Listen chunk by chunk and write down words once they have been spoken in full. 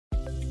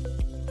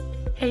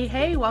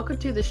Hey, welcome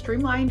to the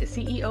Streamlined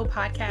CEO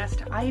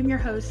podcast. I am your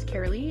host,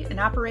 Carolee, an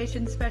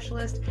operations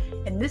specialist,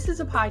 and this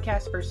is a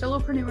podcast for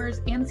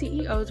solopreneurs and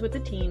CEOs with a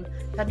team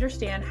to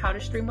understand how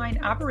to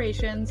streamline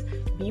operations,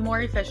 be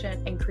more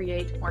efficient, and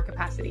create more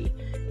capacity.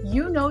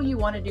 You know you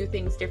want to do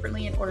things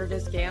differently in order to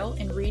scale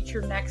and reach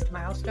your next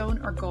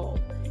milestone or goal.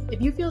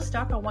 If you feel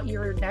stuck on what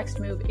your next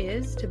move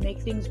is to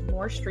make things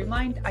more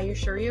streamlined, I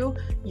assure you,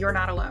 you're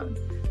not alone.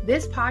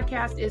 This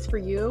podcast is for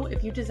you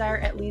if you desire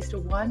at least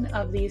one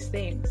of these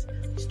things: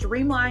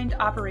 streamlined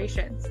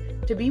operations,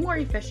 to be more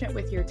efficient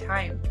with your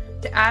time,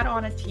 to add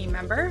on a team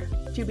member,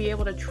 to be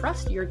able to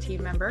trust your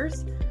team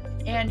members,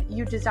 and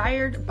you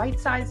desired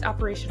bite-sized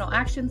operational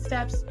action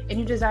steps, and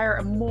you desire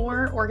a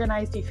more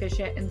organized,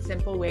 efficient, and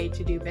simple way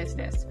to do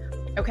business.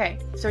 Okay,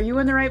 so are you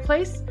in the right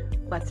place?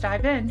 Let's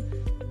dive in.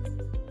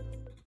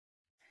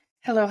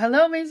 Hello,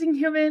 amazing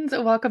humans.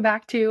 Welcome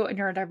back to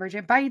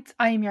Neurodivergent Bites.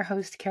 I am your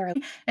host, Carol,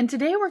 and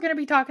today we're going to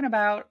be talking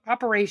about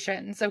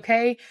operations,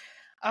 okay?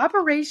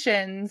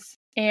 Operations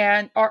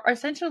and are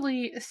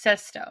essentially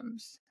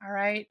systems, all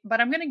right? But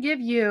I'm going to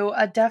give you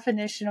a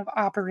definition of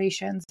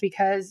operations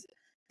because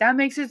that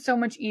makes it so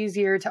much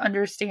easier to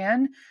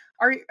understand.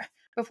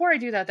 Before I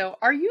do that though,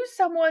 are you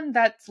someone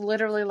that's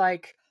literally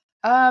like,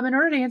 in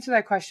order to answer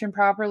that question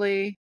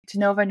properly, to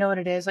know if I know what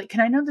it is, like,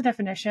 can I know the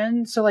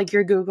definition? So like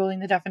you're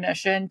Googling the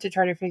definition to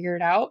try to figure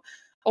it out.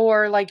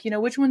 Or like,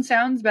 which one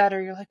sounds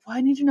better? You're like, well,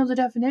 I need to know the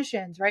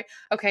definitions, right?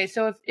 Okay,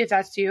 so if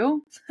that's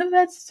you,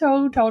 that's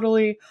so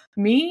totally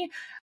me.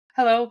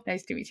 Hello,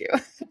 nice to meet you.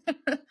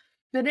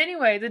 But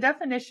anyway, the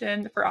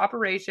definition for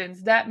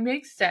operations that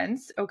makes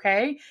sense,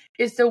 okay,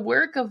 is the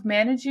work of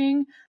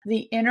managing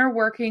the inner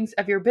workings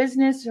of your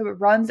business so it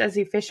runs as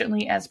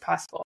efficiently as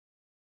possible.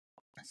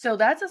 So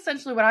that's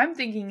essentially what I'm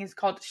thinking is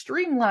called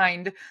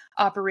streamlined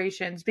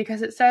operations,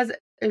 because it says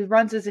it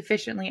runs as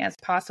efficiently as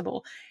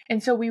possible.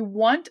 And so we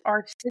want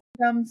our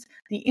systems,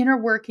 the inner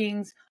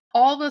workings,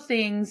 all the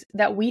things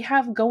that we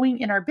have going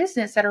in our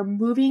business that are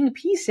moving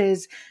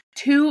pieces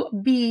to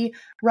be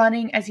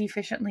running as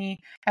efficiently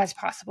as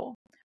possible,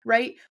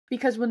 right?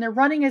 Because when they're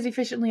running as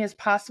efficiently as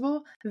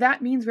possible,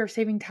 that means we're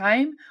saving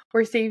time,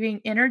 we're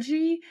saving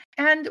energy,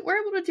 and we're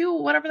able to do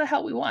whatever the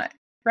hell we want,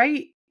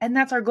 right? And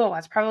that's our goal.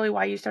 That's probably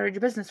why you started your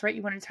business, right?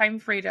 You wanted time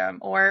freedom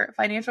or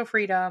financial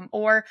freedom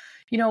or,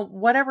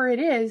 whatever it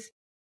is,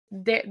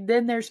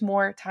 then there's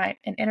more time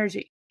and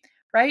energy,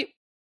 right?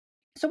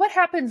 So what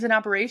happens in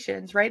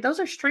operations, right?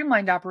 Those are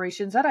streamlined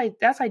operations.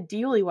 That's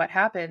ideally what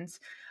happens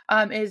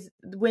is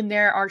when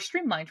there are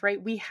streamlined, right?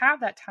 We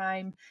have that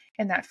time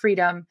and that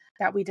freedom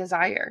that we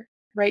desire,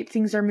 right?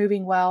 Things are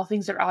moving well.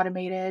 Things are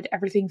automated.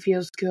 Everything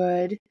feels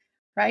good,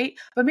 right?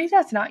 But maybe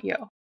that's not you.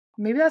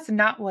 Maybe that's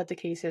not what the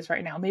case is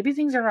right now. Maybe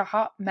things are a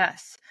hot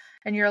mess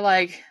and you're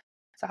like,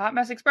 it's a hot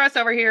mess express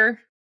over here.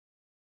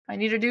 I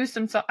need to do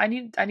I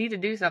need to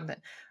do something,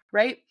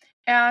 right?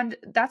 And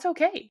that's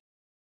okay.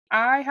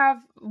 I have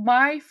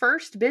my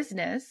first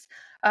business,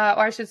 or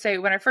I should say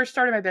when I first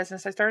started my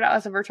business, I started out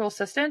as a virtual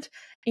assistant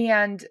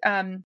and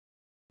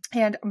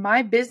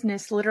my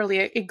business literally,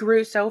 it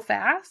grew so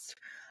fast.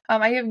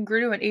 I even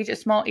grew to a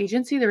small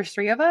agency. There was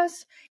 3 of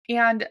us,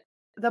 and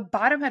the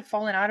bottom had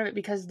fallen out of it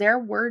because there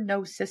were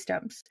no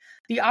systems.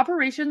 The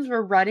operations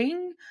were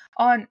running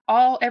on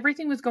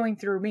everything was going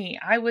through me.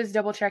 I was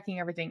double checking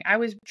everything. I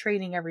was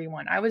training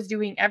everyone. I was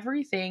doing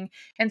everything.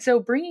 And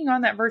so bringing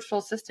on that virtual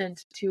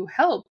assistant to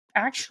help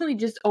actually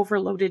just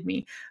overloaded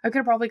me. I could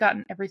have probably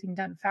gotten everything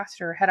done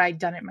faster had I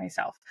done it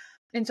myself.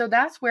 And so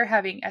that's where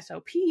having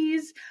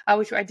SOPs,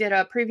 which I did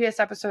a previous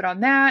episode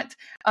on that,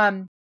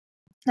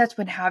 that's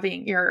when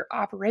having your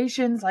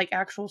operations, like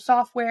actual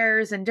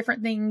softwares and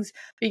different things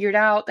figured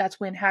out. That's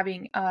when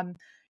having,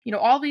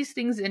 all these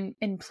things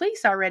in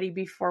place already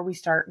before we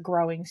start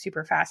growing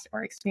super fast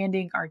or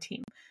expanding our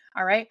team.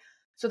 All right.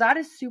 So that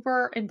is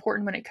super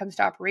important when it comes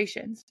to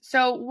operations.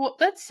 So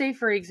let's say,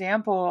 for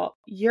example,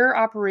 your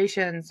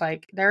operations,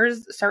 like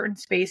there's certain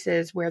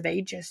spaces where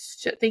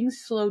things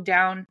slow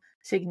down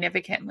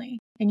significantly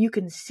and you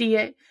can see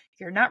it.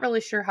 You're not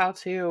really sure how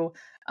to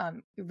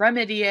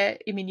remedy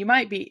it. I mean, you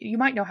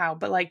might know how,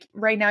 but like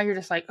right now you're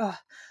just like, oh,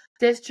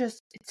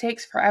 it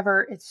takes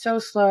forever. It's so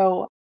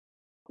slow,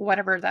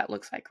 whatever that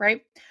looks like,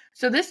 right?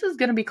 So this is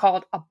going to be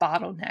called a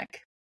bottleneck.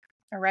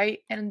 All right.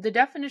 And the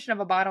definition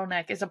of a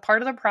bottleneck is a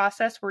part of the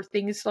process where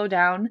things slow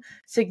down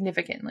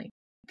significantly.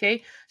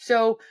 Okay.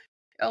 So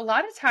a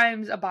lot of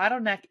times a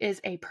bottleneck is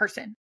a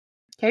person.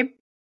 Okay.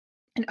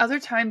 And other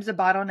times the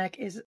bottleneck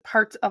is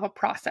parts of a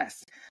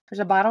process. There's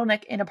a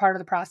bottleneck in a part of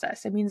the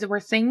process. It means that where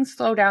things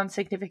slow down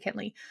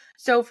significantly.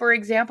 So for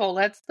example,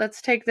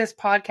 let's take this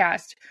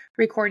podcast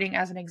recording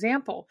as an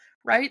example,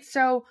 right?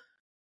 So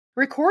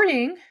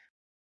recording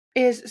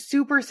is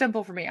super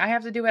simple for me. I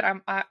have to do it.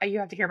 You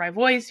have to hear my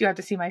voice. You have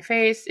to see my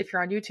face. If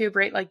you're on YouTube,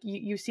 right? Like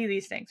you see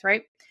these things,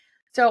 right?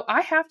 So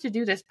I have to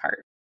do this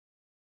part.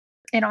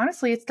 And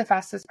honestly, it's the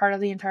fastest part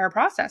of the entire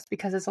process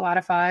because it's a lot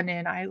of fun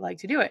and I like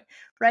to do it,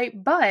 right?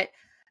 But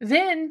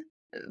then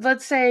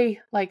let's say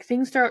like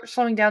things start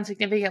slowing down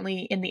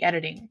significantly in the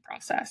editing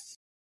process,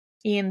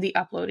 in the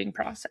uploading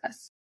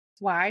process.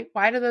 Why?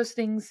 Why do those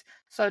things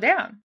slow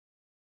down?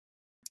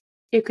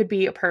 It could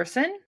be a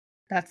person.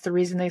 That's the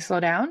reason they slow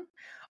down.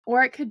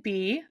 Or it could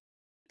be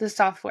the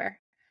software.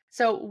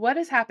 So what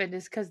has happened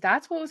is because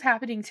that's what was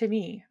happening to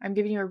me. I'm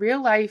giving you a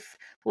real life,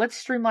 let's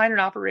streamline an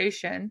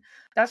operation.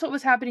 That's what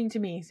was happening to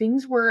me.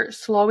 Things were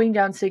slowing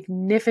down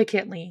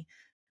significantly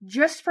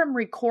just from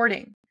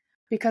recording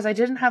because I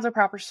didn't have the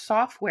proper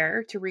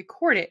software to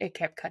record it. It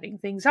kept cutting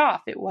things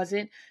off. It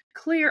wasn't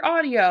clear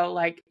audio,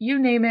 like you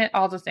name it,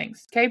 all the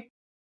things. Okay.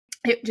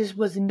 It just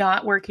was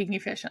not working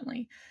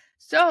efficiently.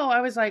 So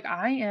I was like,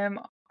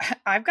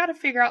 I've got to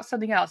figure out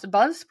something else.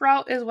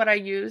 Buzzsprout is what I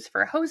use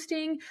for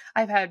hosting.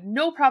 I've had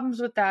no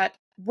problems with that.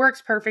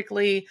 Works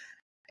perfectly.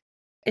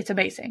 It's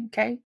amazing.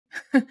 Okay.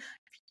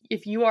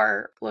 If you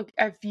are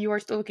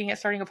still looking at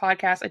starting a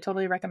podcast, I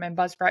totally recommend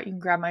Buzzsprout. You can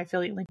grab my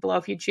affiliate link below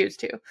if you choose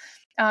to.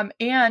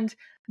 And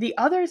the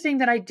other thing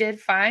that I did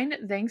find,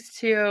 thanks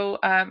to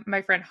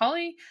my friend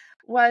Holly,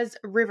 was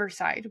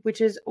Riverside,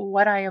 which is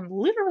what I am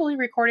literally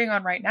recording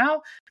on right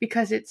now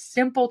because it's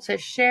simple to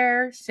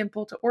share,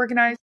 simple to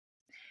organize.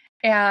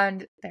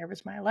 And there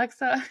was my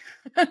Alexa.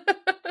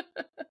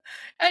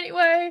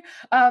 Anyway,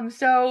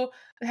 so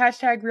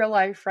hashtag real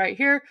life right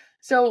here.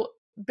 So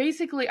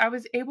basically, I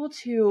was able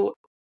to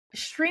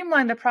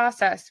streamline the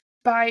process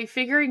by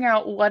figuring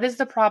out what is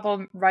the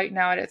problem right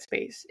now at its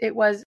base. It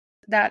was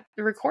that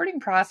the recording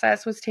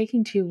process was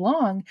taking too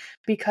long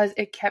because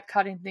it kept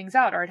cutting things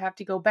out, or I'd have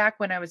to go back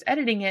when I was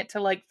editing it to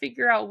like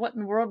figure out what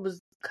in the world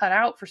was cut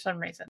out for some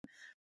reason,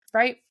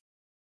 right?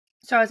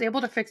 So I was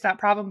able to fix that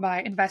problem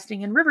by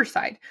investing in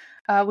Riverside,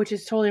 which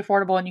is totally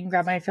affordable, and you can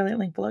grab my affiliate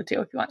link below too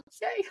if you want.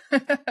 Yay!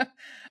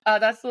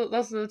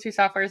 Those are the two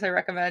softwares I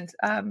recommend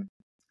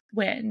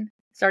when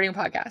starting a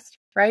podcast,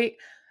 right?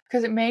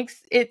 Because it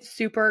makes it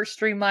super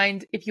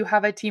streamlined. If you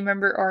have a team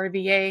member or a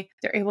VA,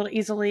 they're able to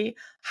easily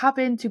hop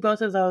into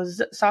both of those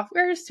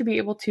softwares to be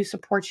able to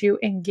support you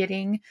in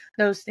getting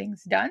those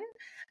things done.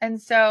 And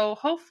so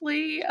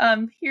hopefully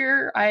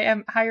here I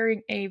am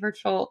hiring a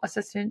virtual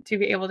assistant to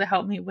be able to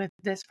help me with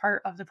this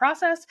part of the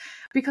process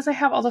because I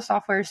have all the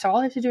software. So all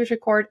I have to do is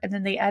record and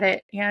then they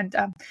edit and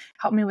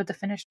help me with the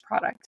finished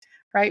product,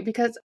 right?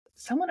 Because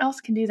someone else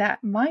can do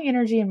that. My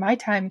energy and my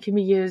time can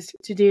be used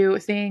to do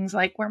things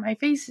like where my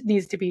face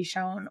needs to be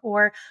shown,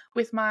 or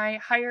with my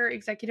higher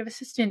executive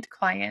assistant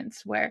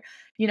clients where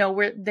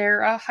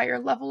they're a higher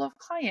level of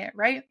client,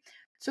 right?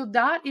 So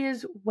that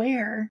is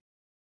where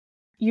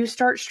you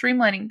start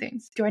streamlining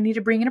things. Do I need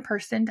to bring in a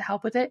person to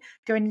help with it?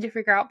 Do I need to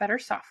figure out better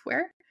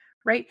software,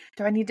 right?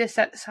 Do I need to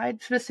set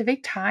aside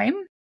specific time?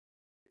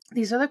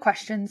 These are the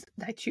questions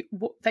that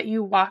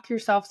you walk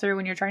yourself through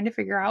when you're trying to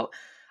figure out,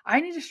 I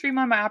need to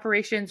streamline my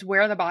operations.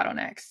 Where are the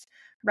bottlenecks,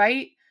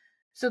 right?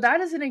 So that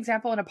is an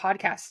example in a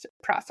podcast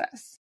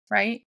process,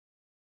 right?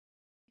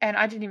 And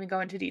I didn't even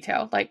go into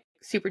detail, like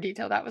super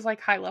detail. That was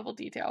like high level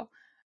detail.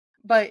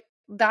 But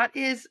that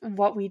is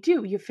what we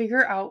do. You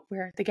figure out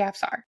where the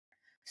gaps are.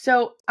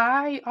 So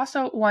I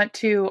also want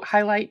to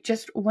highlight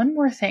just one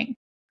more thing,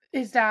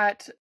 is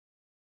that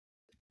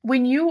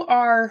when you're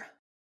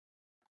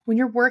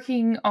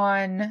working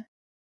on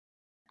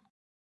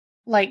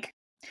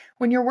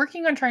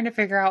trying to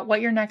figure out what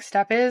your next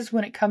step is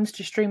when it comes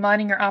to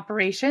streamlining your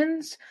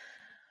operations,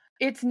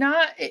 it's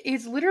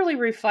literally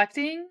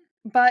reflecting,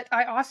 but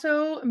I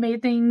also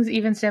made things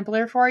even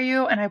simpler for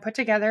you. And I put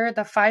together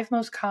the 5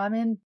 most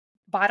common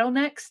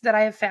bottlenecks that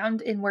I have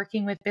found in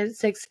working with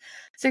six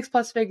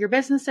plus figure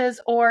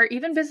businesses, or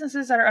even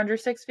businesses that are under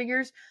 6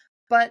 figures.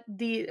 But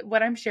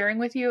what I'm sharing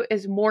with you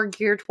is more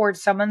geared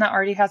towards someone that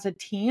already has a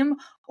team,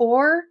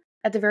 or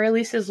at the very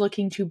least is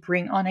looking to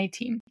bring on a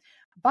team.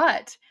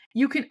 But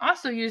you can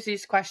also use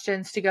these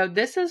questions to go,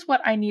 this is what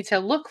I need to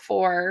look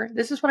for.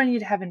 This is what I need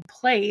to have in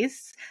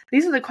place.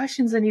 These are the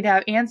questions I need to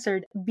have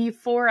answered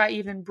before I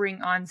even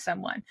bring on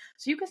someone.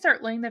 So you can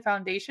start laying the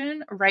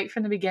foundation right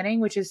from the beginning,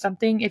 which is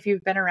something, if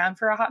you've been around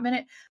for a hot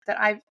minute, that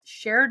I've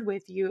shared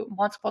with you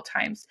multiple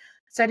times.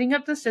 Setting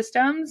up the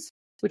systems,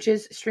 which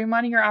is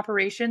streamlining your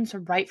operations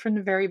right from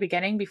the very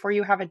beginning before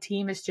you have a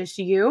team, it's just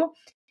you,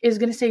 is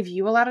going to save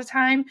you a lot of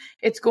time.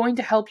 It's going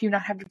to help you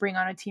not have to bring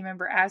on a team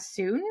member as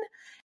soon.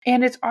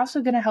 And it's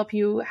also going to help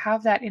you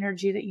have that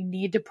energy that you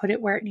need to put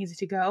it where it needs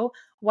to go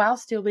while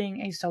still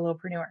being a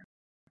solopreneur,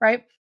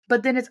 right?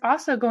 But then it's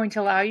also going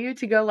to allow you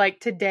to go like,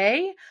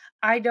 today,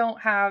 I'm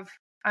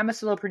a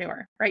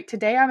solopreneur, right?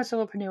 Today I'm a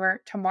solopreneur.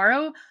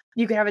 Tomorrow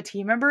you could have a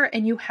team member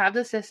and you have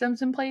the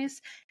systems in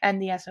place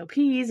and the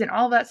SOPs and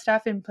all that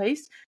stuff in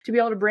place to be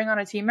able to bring on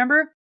a team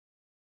member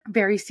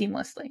very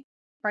seamlessly.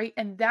 Right.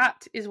 And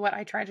that is what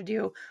I try to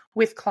do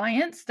with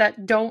clients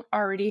that don't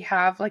already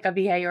have like a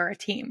VA or a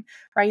team,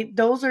 right?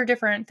 Those are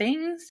different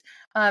things.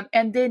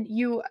 And then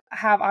you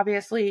have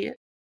obviously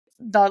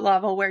the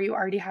level where you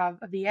already have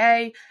a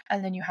VA,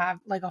 and then you have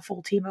like a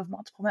full team of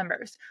multiple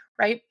members,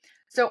 right?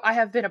 So I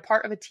have been a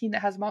part of a team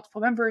that has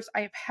multiple members.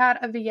 I have had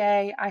a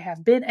VA. I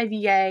have been a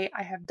VA.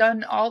 I have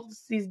done all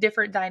these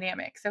different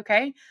dynamics.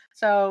 Okay.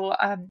 So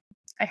I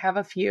have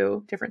a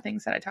few different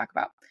things that I talk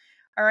about.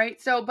 All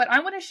right. So, but I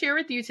want to share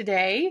with you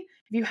today,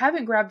 if you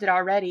haven't grabbed it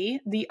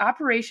already, the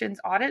operations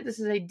audit. This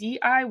is a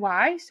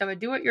DIY, so a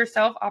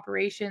do-it-yourself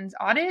operations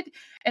audit,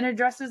 and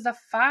addresses the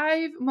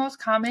 5 most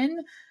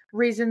common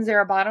reasons there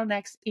are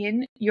bottlenecks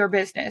in your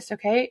business.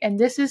 Okay. And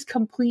this is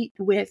complete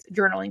with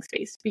journaling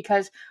space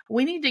because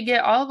we need to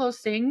get all those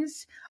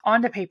things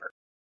onto paper.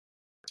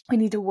 We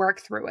need to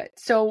work through it.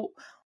 So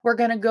we're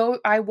going to go,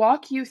 I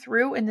walk you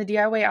through in the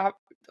DIY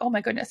oh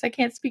my goodness, I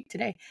can't speak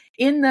today.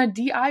 In the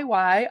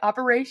DIY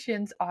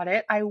operations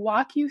audit, I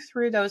walk you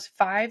through those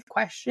 5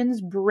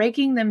 questions,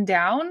 breaking them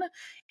down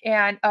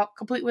and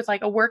complete with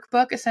like a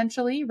workbook,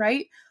 essentially,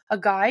 right? A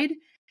guide.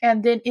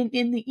 And then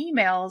in the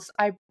emails,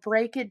 I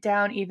break it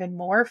down even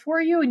more for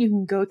you and you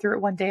can go through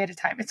it one day at a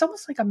time. It's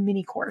almost like a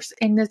mini course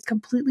and it's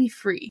completely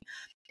free.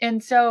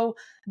 And so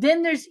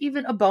then there's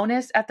even a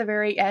bonus at the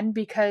very end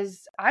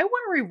because I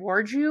want to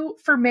reward you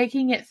for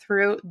making it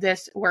through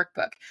this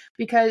workbook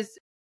because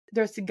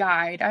there's a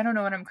guide. I don't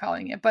know what I'm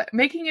calling it, but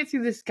making it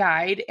through this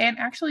guide and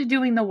actually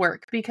doing the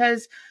work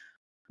because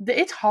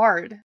it's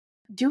hard.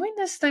 Doing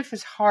this stuff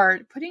is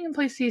hard. Putting in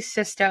place these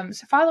systems,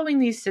 following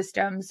these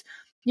systems,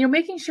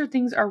 making sure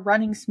things are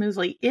running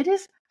smoothly. It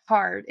is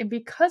hard. And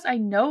because I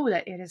know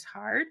that it is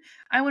hard,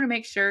 I want to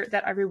make sure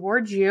that I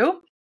reward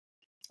you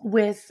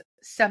with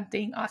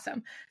something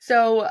awesome.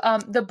 So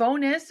the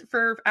bonus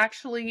for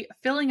actually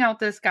filling out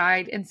this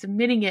guide and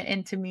submitting it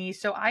into me.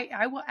 So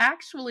I will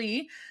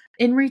actually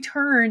in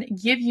return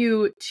give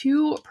you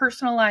 2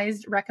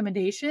 personalized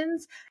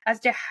recommendations as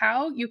to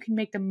how you can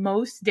make the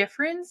most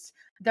difference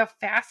the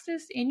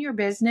fastest in your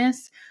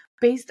business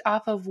based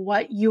off of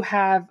what you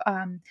have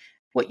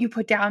what you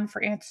put down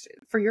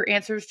for your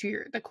answers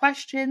to the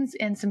questions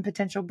and some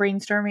potential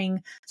brainstorming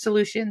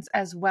solutions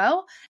as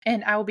well.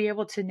 And I will be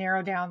able to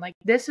narrow down like,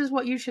 this is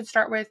what you should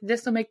start with.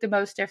 This will make the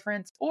most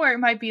difference. Or it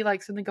might be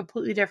like something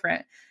completely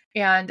different.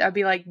 And I'll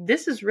be like,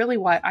 this is really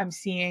what I'm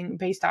seeing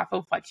based off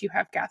of what you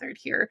have gathered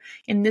here.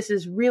 And this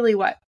is really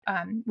what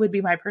would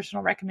be my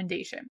personal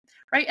recommendation,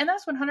 right? And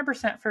that's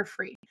 100% for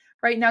free,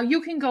 right? Now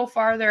you can go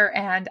farther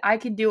and I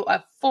can do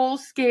a full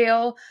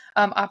scale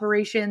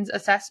operations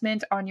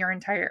assessment on your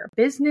entire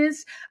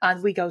business.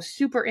 We go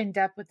super in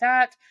depth with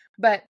that,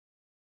 but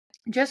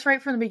just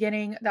right from the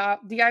beginning, the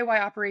DIY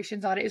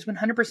operations audit is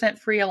 100%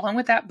 free along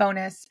with that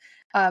bonus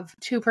of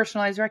 2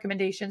 personalized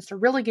recommendations to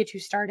really get you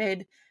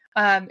started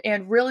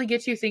and really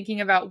get you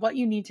thinking about what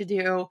you need to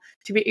do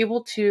to be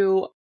able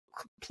to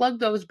plug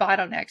those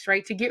bottlenecks,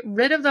 right? To get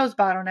rid of those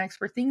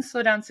bottlenecks where things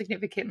slow down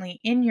significantly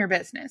in your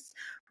business,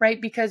 right?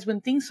 Because when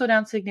things slow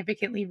down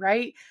significantly,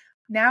 right,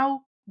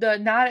 now the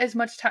not as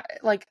much time,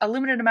 like a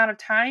limited amount of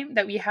time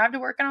that we have to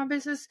work on our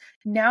business,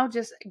 now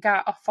just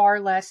got a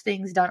far less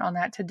things done on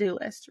that to-do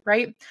list,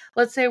 right?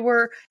 Let's say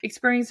we're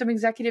experiencing some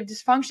executive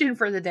dysfunction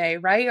for the day,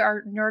 right?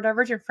 Our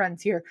neurodivergent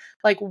friends here,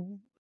 like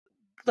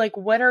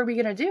what are we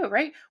going to do,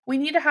 right? We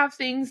need to have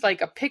things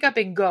like a pick up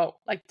and go.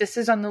 Like this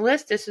is on the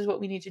list. This is what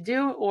we need to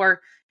do.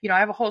 Or, I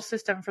have a whole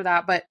system for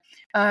that, but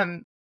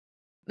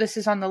this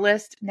is on the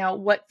list. Now,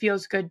 what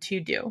feels good to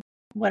do?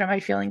 What am I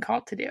feeling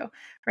called to do,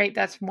 right?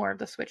 That's more of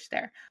the switch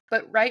there.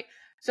 But, right?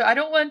 So I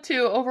don't want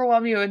to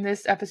overwhelm you in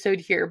this episode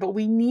here, but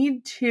we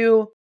need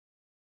to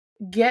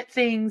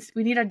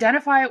we need to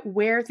identify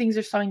where things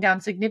are slowing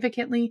down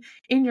significantly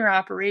in your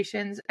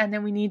operations. And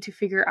then we need to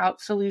figure out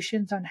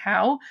solutions on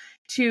how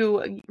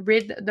to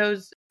rid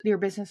your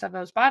business of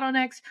those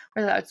bottlenecks,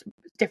 whether that's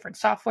different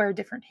software,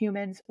 different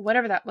humans,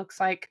 whatever that looks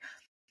like,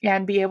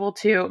 and be able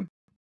to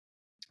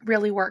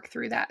really work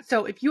through that.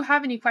 So if you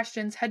have any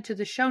questions, head to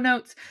the show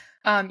notes.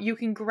 You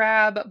can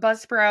grab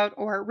Buzzsprout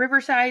or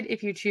Riverside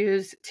if you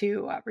choose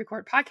to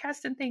record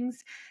podcasts and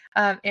things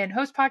and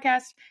host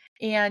podcasts.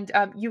 And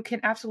you can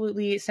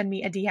absolutely send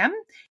me a DM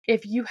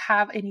if you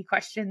have any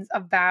questions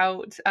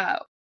about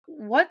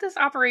what this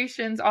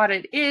operations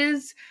audit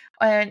is.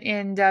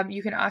 And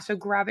you can also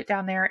grab it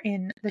down there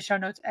in the show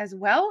notes as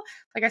well.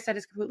 Like I said,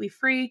 it's completely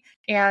free.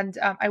 And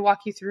I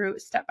walk you through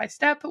step by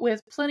step with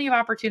plenty of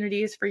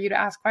opportunities for you to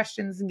ask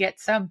questions and get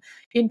some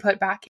input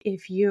back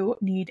if you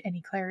need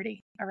any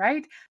clarity. All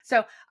right.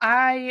 So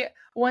I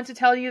want to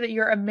tell you that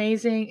you're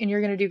amazing and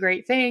you're going to do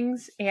great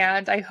things.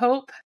 And I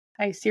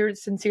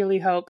sincerely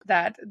hope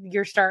that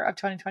your start of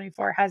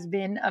 2024 has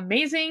been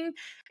amazing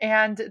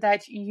and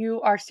that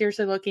you are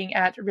seriously looking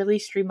at really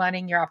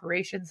streamlining your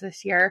operations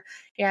this year.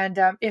 And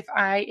if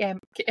I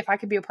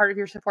could be a part of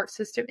your support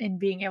system in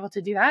being able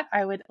to do that,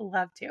 I would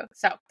love to.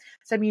 So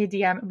send me a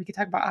DM and we can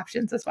talk about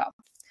options as well.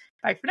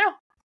 Bye for now.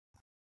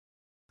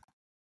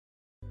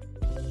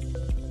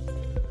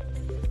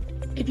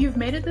 If you've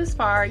made it this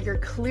far, you're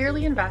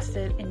clearly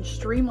invested in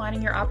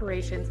streamlining your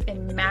operations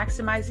and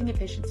maximizing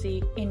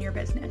efficiency in your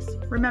business.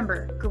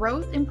 Remember,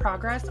 growth and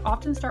progress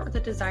often start with a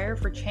desire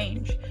for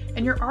change,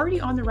 and you're already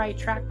on the right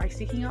track by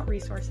seeking out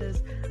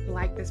resources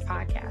like this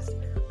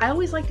podcast. I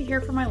always like to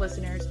hear from my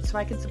listeners so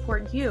I can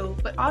support you,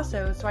 but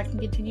also so I can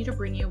continue to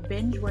bring you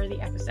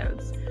binge-worthy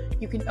episodes.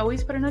 You can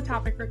always put in a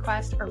topic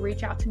request or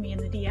reach out to me in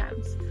the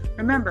DMs.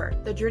 Remember,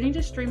 the journey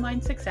to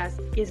streamline success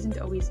isn't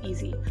always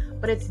easy,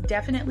 but it's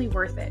definitely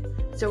worth it.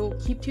 So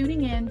keep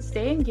tuning in,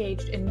 stay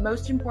engaged, and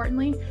most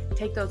importantly,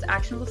 take those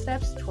actionable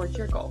steps towards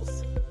your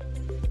goals.